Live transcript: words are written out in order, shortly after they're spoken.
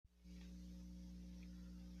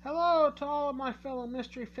Hello to all of my fellow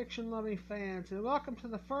mystery fiction loving fans, and welcome to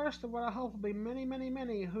the first of what I hope will be many, many,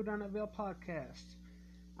 many Whodunitville podcasts.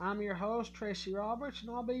 I'm your host, Tracy Roberts, and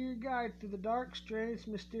I'll be your guide through the dark, strange,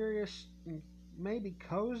 mysterious, and maybe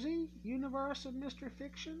cozy universe of mystery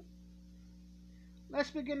fiction. Let's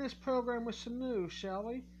begin this program with some news, shall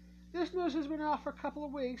we? This news has been out for a couple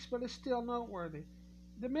of weeks, but is still noteworthy.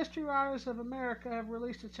 The Mystery Writers of America have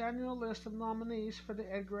released its annual list of nominees for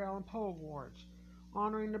the Edgar Allan Poe Awards,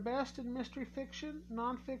 honoring the best in mystery fiction,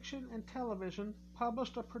 nonfiction, and television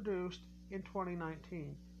published or produced in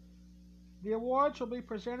 2019. The awards will be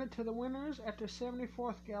presented to the winners at their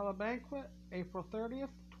 74th Gala Banquet, April 30th,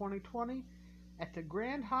 2020, at the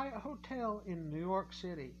Grand Hyatt Hotel in New York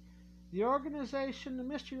City. The organization, the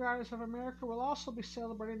Mystery Writers of America, will also be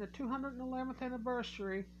celebrating the 211th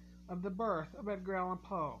anniversary of the birth of Edgar Allan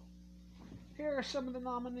Poe. Here are some of the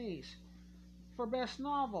nominees. For Best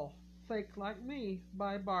Novel, Fake Like Me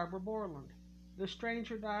by Barbara Borland, The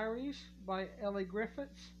Stranger Diaries by Ellie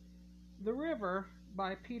Griffiths, The River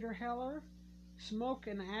by Peter Heller, Smoke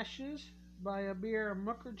and Ashes by Abir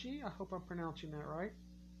Mukherjee, I hope I'm pronouncing that right,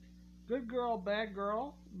 Good Girl, Bad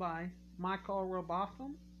Girl by Michael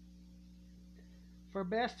Robotham. For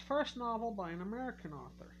Best First Novel by an American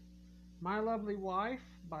author, My Lovely Wife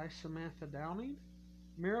by Samantha Downing,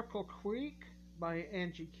 Miracle Creek by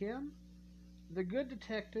Angie Kim, The Good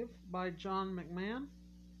Detective by John McMahon,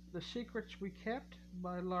 The Secrets We Kept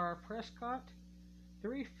by Laura Prescott,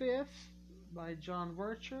 3/5 by John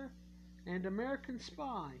Vercher, and American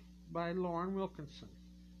Spy by Lauren Wilkinson.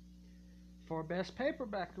 For Best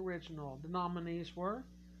Paperback Original, the nominees were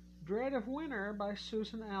Dread of Winter by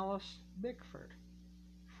Susan Alice Bickford,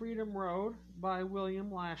 Freedom Road by William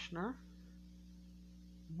Lashner,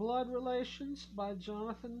 Blood Relations by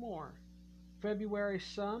Jonathan Moore, February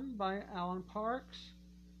Sun by Alan Parks,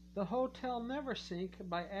 The Hotel Neversink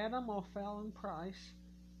by Adam O'Fallon Price,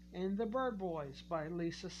 and The Bird Boys by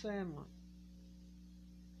Lisa Sandlin.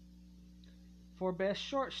 For Best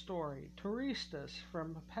Short Story, Turistas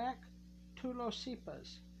from Pac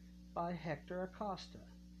Tulosipas by Hector Acosta,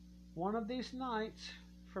 One of These Nights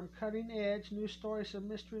from Cutting Edge New Stories of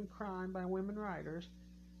Mystery and Crime by Women Writers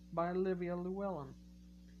by Olivia Llewellyn,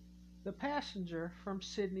 The Passenger from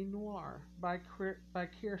Sydney Noir by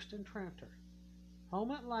Kirsten Tranter,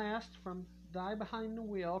 Home at Last from Die Behind the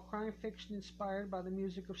Wheel, crime fiction inspired by the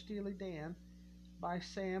music of Steely Dan by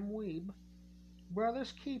Sam Weeb,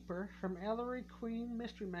 Brothers Keeper from Ellery Queen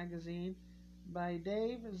Mystery Magazine by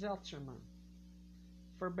Dave Zeltzerman.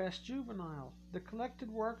 For Best Juvenile, The Collected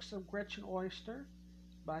Works of Gretchen Oyster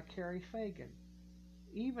by Carrie Fagan,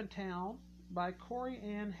 Eventown by Corey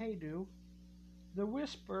Ann Haydu, The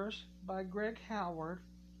Whispers by Greg Howard,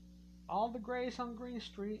 All the Grays on Green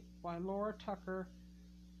Street by Laura Tucker,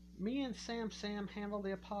 Me and Sam Handle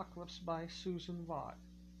the Apocalypse by Susan Vaught.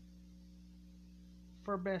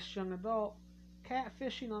 For Best Young Adult,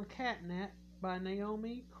 Catfishing on Catnet by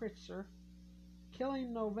Naomi Kritzer,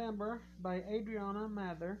 Killing November by Adriana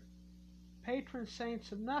Mather, Patron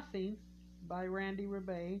Saints of Nothing by Randy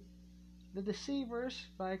Rebay, The Deceivers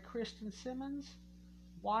by Kristen Simmons,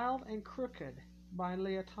 Wild and Crooked by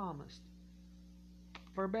Leah Thomas.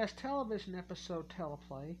 For Best Television Episode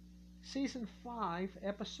Teleplay, Season 5,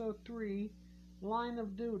 Episode 3, Line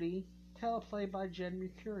of Duty, teleplay by Jed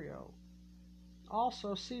Mercurio.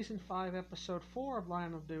 Also, Season 5, Episode 4 of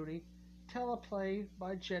Line of Duty, teleplay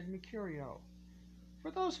by Jed Mercurio.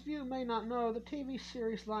 For those of you who may not know, the TV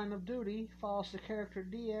series Line of Duty follows the character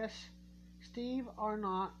DS Steve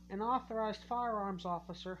Arnott, an authorized firearms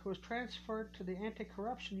officer who is transferred to the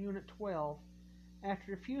Anti-Corruption Unit 12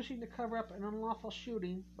 after refusing to cover up an unlawful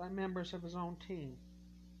shooting by members of his own team.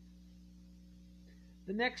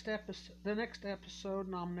 The next episode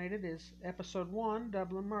nominated is Episode 1,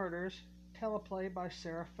 Dublin Murders, teleplay by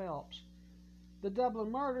Sarah Phelps. The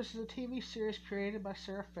Dublin Murders is a TV series created by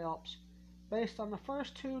Sarah Phelps based on the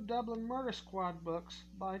first two Dublin Murder Squad books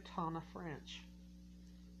by Tana French.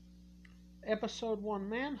 Episode 1,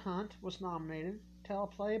 Manhunt, was nominated,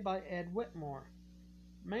 teleplay by Ed Whitmore.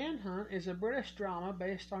 Manhunt is a British drama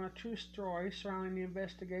based on a true story surrounding the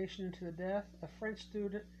investigation into the death of French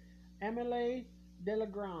student Amélie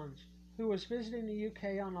Delagrange, who was visiting the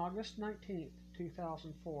UK on August 19,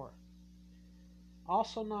 2004.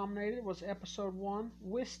 Also nominated was Episode 1,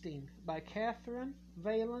 Wisting, by Catherine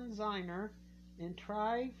Valen Ziner and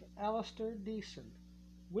Trive Alistair Deason.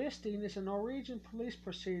 Wisting is a Norwegian police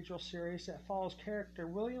procedural series that follows character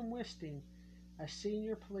William Wisting, a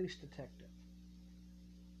senior police detective.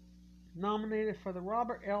 Nominated for the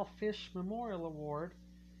Robert L. Fish Memorial Award,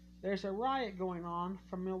 There's a Riot Going On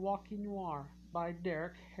from Milwaukee Noir by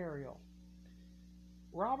Derek Harriel.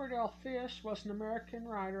 Robert L. Fish was an American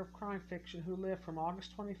writer of crime fiction who lived from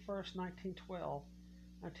August 21st, 1912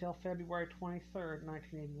 until February 23rd,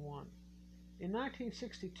 1981. In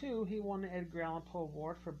 1962, he won the Edgar Allan Poe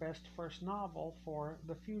Award for Best First Novel for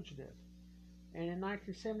The Fugitive, and in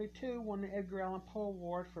 1972 won the Edgar Allan Poe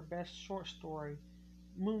Award for Best Short Story,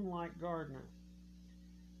 Moonlight Gardener.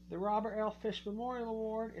 The Robert L. Fish Memorial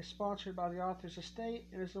Award is sponsored by the author's estate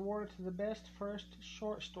and is awarded to the best first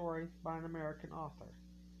short story by an American author.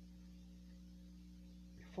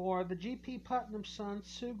 For the G.P. Putnam Son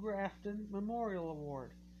Sue Grafton Memorial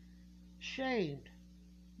Award, Shamed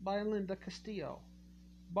by Linda Castillo,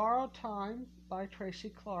 Borrowed Time by Tracy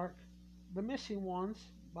Clark, The Missing Ones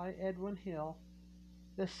by Edwin Hill,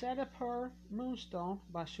 The Sedipur Moonstone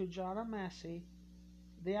by Sujata Massey,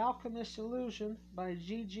 The Alchemist's Illusion by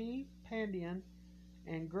G.G. Pandian,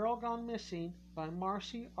 and Girl Gone Missing by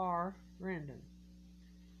Marcy R. Grandin.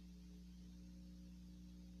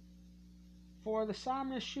 For the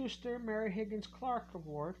Simon & Schuster Mary Higgins Clark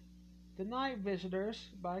Award, The Night Visitors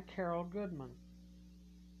by Carol Goodman,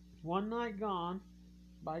 One Night Gone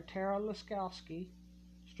by Tara Laskowski,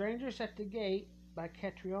 Strangers at the Gate by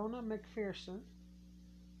Catriona McPherson,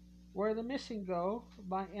 Where the Missing Go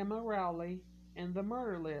by Emma Rowley, and The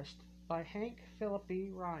Murder List by Hank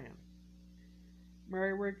Philippi Ryan.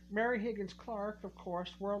 Mary Higgins Clark, of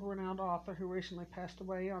course, world-renowned author who recently passed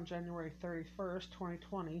away on January 31st,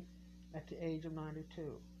 2020, at the age of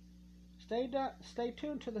 92. Stay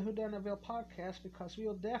tuned to the Whodunitville podcast because we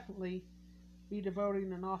will definitely be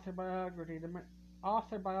devoting an author biography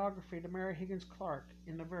to Mary Higgins Clark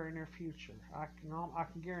in the very near future. I can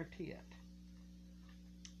guarantee it.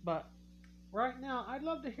 But right now, I'd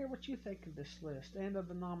love to hear what you think of this list and of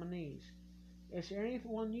the nominees. Is there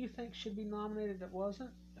anyone you think should be nominated that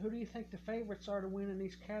wasn't? Who do you think the favorites are to win in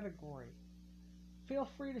each category? Feel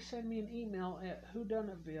free to send me an email at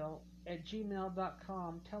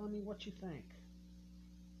whodunitville@gmail.com telling me what you think.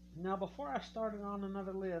 Now, before I start on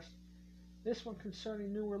another list, this one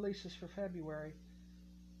concerning new releases for February,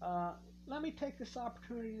 let me take this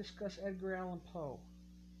opportunity to discuss Edgar Allan Poe,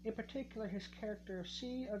 in particular his character of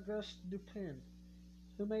C. Auguste Dupin,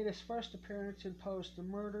 who made his first appearance in Poe's The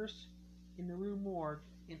Murders in the Rue Morgue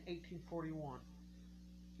in 1841.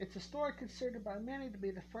 It's a story considered by many to be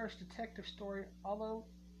the first detective story, although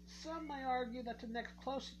some may argue that the next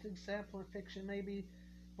closest example in fiction may be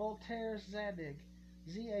Voltaire's Zadig,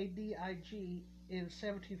 Z-A-D-I-G, in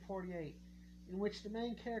 1748, in which the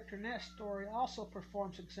main character in that story also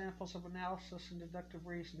performs examples of analysis and deductive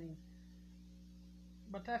reasoning,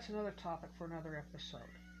 but that's another topic for another episode.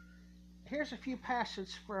 Here's a few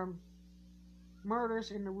passages from Murders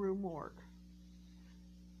in the Rue Morgue.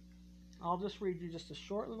 I'll just read you just a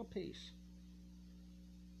short little piece.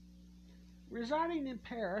 Residing in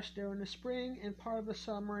Paris during the spring and part of the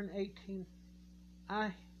summer in 18,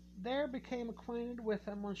 I there became acquainted with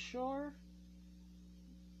a Monsieur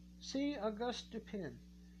C. Auguste Dupin.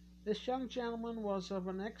 This young gentleman was of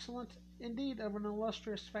an excellent, indeed of an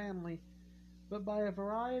illustrious family, but by a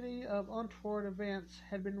variety of untoward events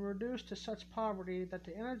had been reduced to such poverty that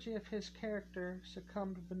the energy of his character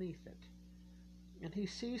succumbed beneath it, and he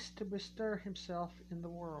ceased to bestir himself in the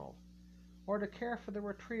world, or to care for the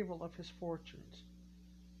retrieval of his fortunes.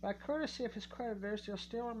 By courtesy of his creditors, there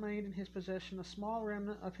still remained in his possession a small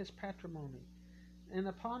remnant of his patrimony, and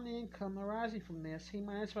upon the income arising from this, he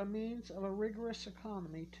managed by means of a rigorous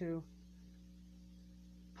economy to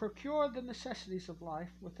procure the necessities of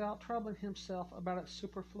life without troubling himself about its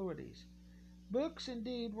superfluities. Books,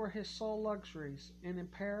 indeed, were his sole luxuries, and in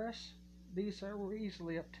Paris these were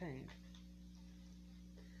easily obtained.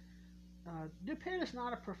 Dupin is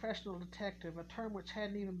not a professional detective, a term which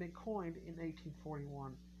hadn't even been coined in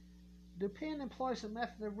 1841. Dupin employs a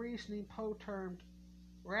method of reasoning Poe termed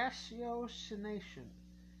ratiocination,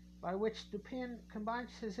 by which Dupin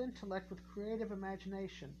combines his intellect with creative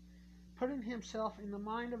imagination, putting himself in the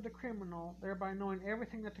mind of the criminal, thereby knowing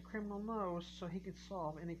everything that the criminal knows so he can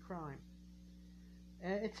solve any crime.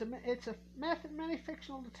 It's a method many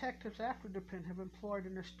fictional detectives after Dupin have employed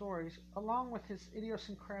in their stories, along with his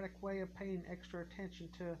idiosyncratic way of paying extra attention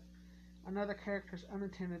to another character's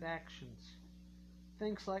unintended actions.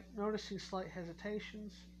 Things like noticing slight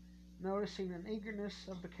hesitations, noticing an eagerness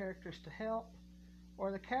of the characters to help, or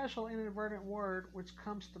the casual inadvertent word which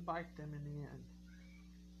comes to bite them in the end.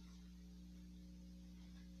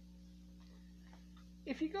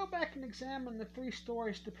 If you go back and examine the three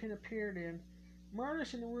stories Dupin appeared in,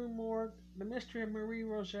 Murders in the Rue Morgue, The Mystery of Marie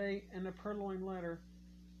Roget, and The Purloined Letter,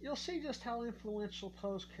 you'll see just how influential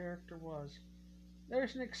Poe's character was.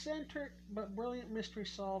 There's an eccentric but brilliant mystery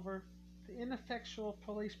solver, the ineffectual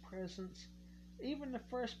police presence, even the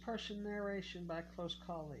first-person narration by a close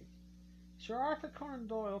colleague. Sir Arthur Conan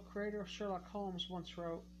Doyle, creator of Sherlock Holmes, once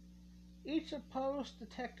wrote, "Each of Poe's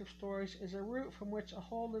detective stories is a root from which a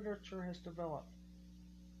whole literature has developed.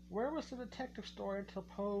 Where was the detective story until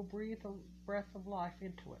Poe breathed a breath of life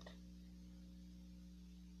into it?"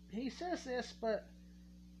 He says this, but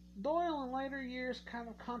Doyle in later years kind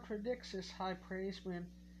of contradicts this high praise when,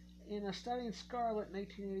 in A Study in Scarlet in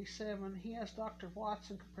 1887, he has Dr.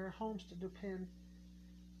 Watson compare Holmes to Dupin,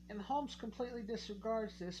 and Holmes completely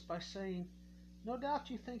disregards this by saying, "No doubt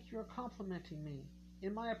you think you are complimenting me.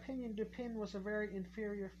 In my opinion, Dupin was a very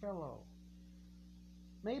inferior fellow."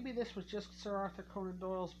 Maybe this was just Sir Arthur Conan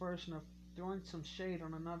Doyle's version of throwing some shade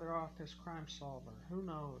on another author's crime solver. Who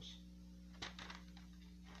knows?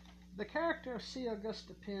 The character of C. Auguste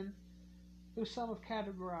Dupin, who some have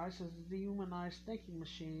categorized as a dehumanized thinking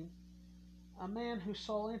machine, a man whose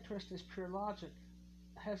sole interest is pure logic,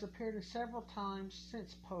 has appeared in several times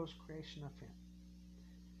since Poe's creation of him.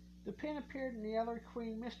 Dupin appeared in the Ellery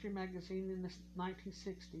Queen Mystery Magazine in the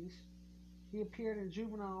 1960s. He appeared in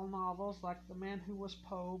juvenile novels like The Man Who Was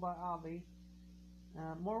Poe by Ovid.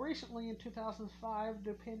 More recently, in 2005,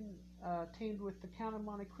 Dupin teamed with the Count of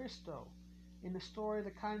Monte Cristo in the story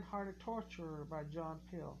The Kind-Hearted Torturer by John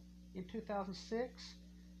Peel. In 2006,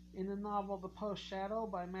 in the novel The Poe's Shadow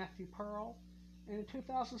by Matthew Pearl, and in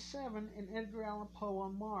 2007 in Edgar Allan Poe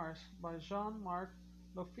on Mars by Jean-Marc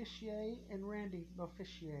Lofficier and Randy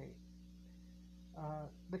Lofficier.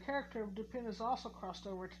 The character of Dupin has also crossed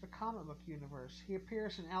over to the comic book universe. He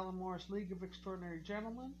appears in Alan Moore's League of Extraordinary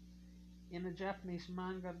Gentlemen, in the Japanese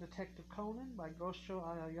manga Detective Conan by Gosho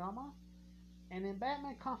Aoyama, and in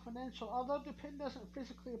Batman Confidential. Although Dupin doesn't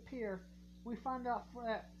physically appear, we find out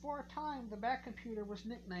that for a time the Batcomputer was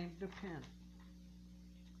nicknamed Dupin.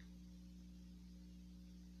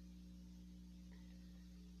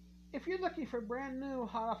 If you're looking for brand new,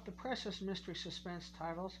 hot off the presses mystery suspense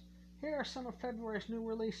titles, here are some of February's new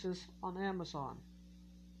releases on Amazon.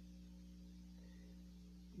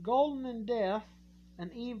 Golden in Death, an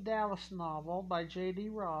Eve Dallas novel by J.D.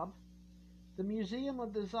 Robb. The Museum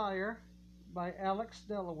of Desire by Alex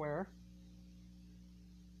Delaware.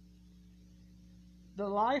 The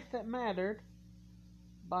Life That Mattered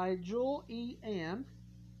by Jewel E. Ann.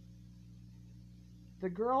 The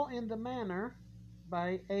Girl in the Manor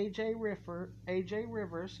by A.J.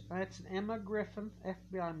 Rivers. That's an Emma Griffin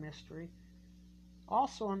FBI mystery.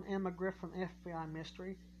 Also an Emma Griffin FBI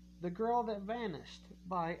mystery, The Girl That Vanished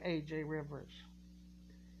by A.J. Rivers.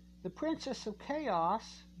 The Princess of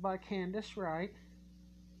Chaos by Candace Wright.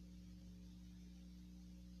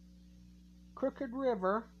 Crooked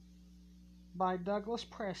River by Douglas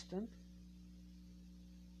Preston.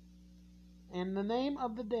 And The Names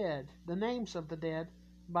of the Dead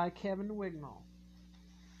by Kevin Wignall.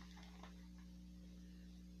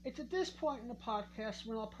 It's at this point in the podcast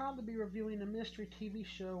when I'll probably be reviewing a mystery TV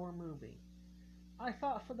show or movie. I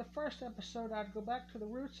thought for the first episode I'd go back to the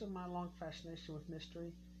roots of my long fascination with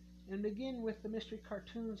mystery and begin with the mystery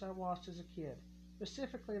cartoons I watched as a kid,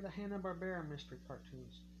 specifically the Hanna-Barbera mystery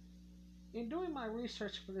cartoons. In doing my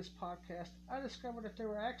research for this podcast, I discovered that there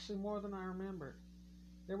were actually more than I remembered.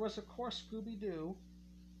 There was, of course, Scooby-Doo,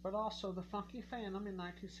 but also The Funky Phantom in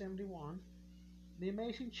 1971, The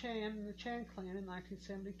Amazing Chan and the Chan Clan in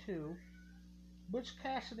 1972, Butch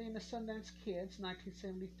Cassidy and the Sundance Kids,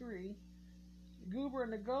 1973, Goober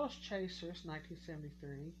and the Ghost Chasers,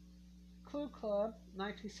 1973, Clue Club,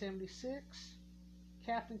 1976,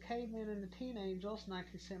 Captain Caveman and the Teen Angels,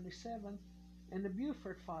 1977, and the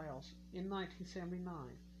Buford Files in 1979.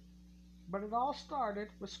 But it all started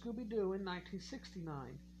with Scooby-Doo in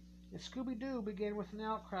 1969, and Scooby-Doo began with an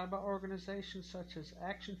outcry by organizations such as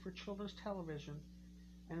Action for Children's Television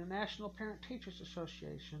and the National Parent-Teachers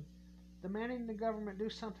Association, demanding the government do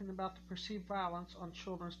something about the perceived violence on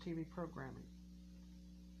children's TV programming.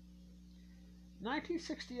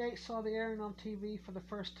 1968 saw the airing on TV for the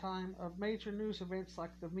first time of major news events like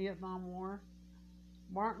the Vietnam War,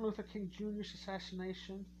 Martin Luther King Jr.'s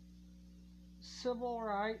assassination, civil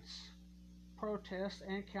rights protests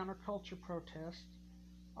and counterculture protests,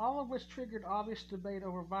 all of which triggered obvious debate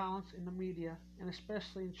over violence in the media and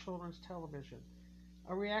especially in children's television,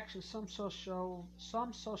 a reaction some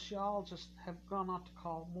sociologists have gone on to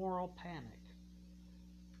call moral panic.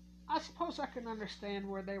 I suppose I can understand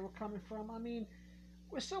where they were coming from. I mean,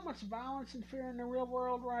 with so much violence and fear in the real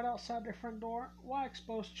world right outside their front door, why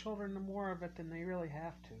expose children to more of it than they really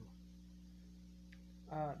have to?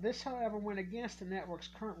 This, however, went against the network's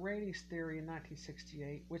current ratings theory in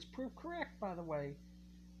 1968, which proved correct, by the way,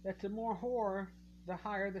 that the more horror, the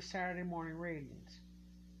higher the Saturday morning ratings.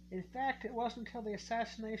 In fact, it wasn't until the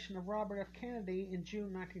assassination of Robert F. Kennedy in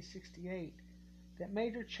June 1968 that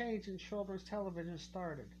major change in children's television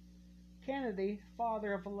started. Kennedy,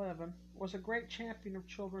 father of 11, was a great champion of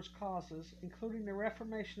children's causes, including the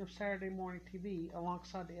reformation of Saturday morning TV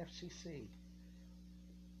alongside the FCC.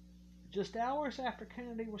 Just hours after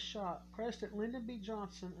Kennedy was shot, President Lyndon B.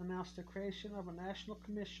 Johnson announced the creation of a national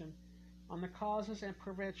commission on the causes and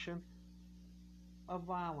prevention of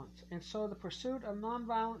violence, and so the pursuit of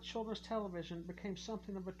nonviolent children's television became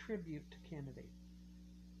something of a tribute to Kennedy.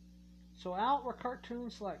 So out were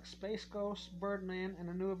cartoons like Space Ghost, Birdman, and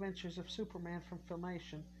the New Adventures of Superman from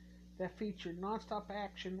Filmation that featured nonstop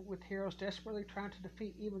action with heroes desperately trying to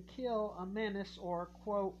defeat, even kill, a menace or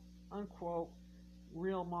quote unquote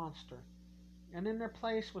real monster. And in their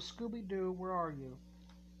place was Scooby-Doo, Where Are You?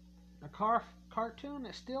 A cartoon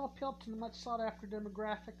that still appealed to the much sought after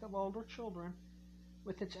demographic of older children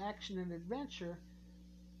with its action and adventure,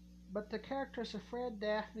 but the characters of Fred,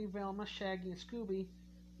 Daphne, Velma, Shaggy, and Scooby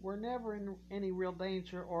were never in any real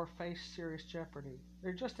danger or faced serious jeopardy.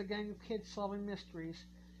 They're just a gang of kids solving mysteries,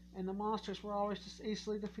 and the monsters were always just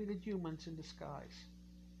easily defeated humans in disguise.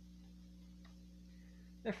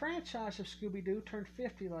 The franchise of Scooby-Doo turned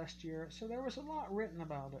 50 last year, so there was a lot written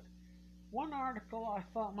about it. One article I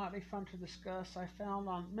thought might be fun to discuss I found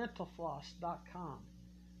on mentalfloss.com,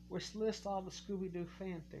 which lists all the Scooby-Doo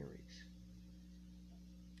fan theories.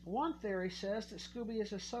 One theory says that Scooby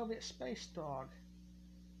is a Soviet space dog.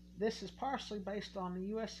 This is partially based on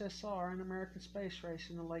the USSR and American space race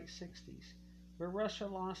in the late 60s, where Russia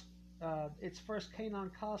launched its first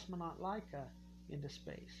canine cosmonaut Laika into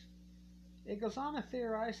space. It goes on to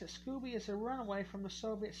theorize that Scooby is a runaway from the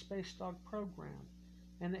Soviet space dog program,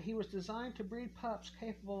 and that he was designed to breed pups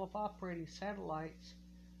capable of operating satellites,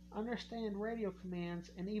 understand radio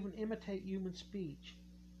commands, and even imitate human speech.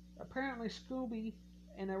 Apparently, Scooby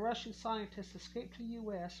and a Russian scientist escaped to the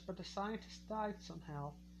U.S., but the scientist died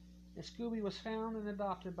somehow, and Scooby was found and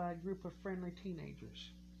adopted by a group of friendly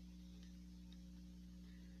teenagers.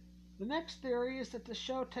 The next theory is that the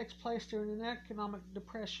show takes place during an economic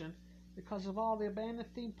depression because of all the abandoned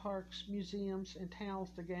theme parks, museums, and towns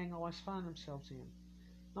the gang always find themselves in.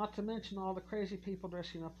 Not to mention all the crazy people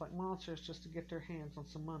dressing up like monsters just to get their hands on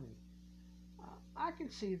some money. I can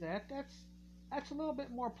see that. That's a little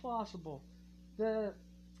bit more plausible.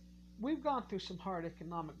 We've gone through some hard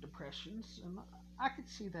economic depressions, and I could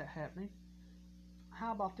see that happening.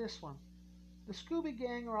 How about this one? The Scooby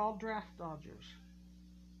Gang are all draft dodgers.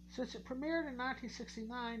 Since it premiered in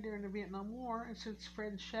 1969 during the Vietnam War, and since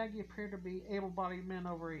Fred and Shaggy appear to be able-bodied men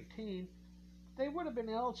over 18, they would have been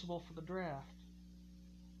eligible for the draft.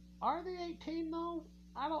 Are they 18 though?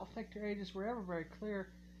 I don't think their ages were ever very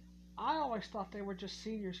clear. I always thought they were just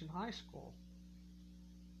seniors in high school.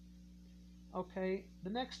 Okay, the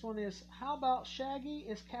next one is, how about Shaggy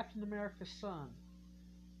is Captain America's son?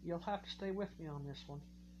 You'll have to stay with me on this one.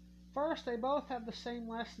 First, they both have the same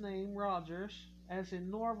last name, Rogers, as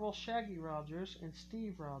in Norval Shaggy Rogers and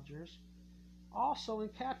Steve Rogers. Also, in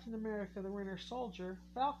Captain America the Winter Soldier,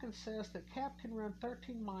 Falcon says that Cap can run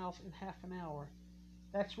 13 miles in half an hour.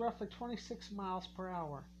 That's roughly 26 miles per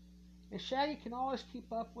hour. And Shaggy can always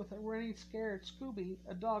keep up with a running scared Scooby,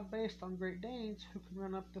 a dog based on Great Danes who can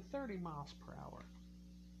run up to 30 miles per hour.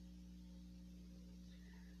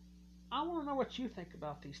 I want to know what you think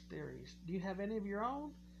about these theories. Do you have any of your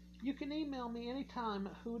own? You can email me anytime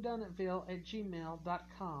at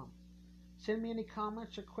whodonetville@gmail.com. Send me any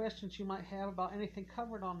comments or questions you might have about anything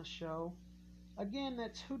covered on the show. Again,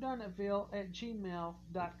 that's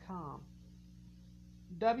whodonetville@gmail.com.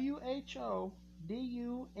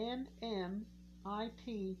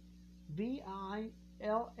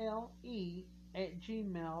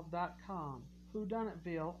 whodonetville@gmail.com.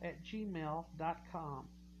 whodonetville@gmail.com.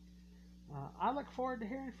 I look forward to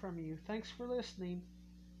hearing from you. Thanks for listening.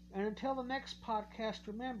 And until the next podcast,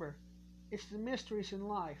 remember, it's the mysteries in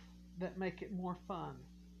life that make it more fun.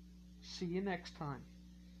 See you next time.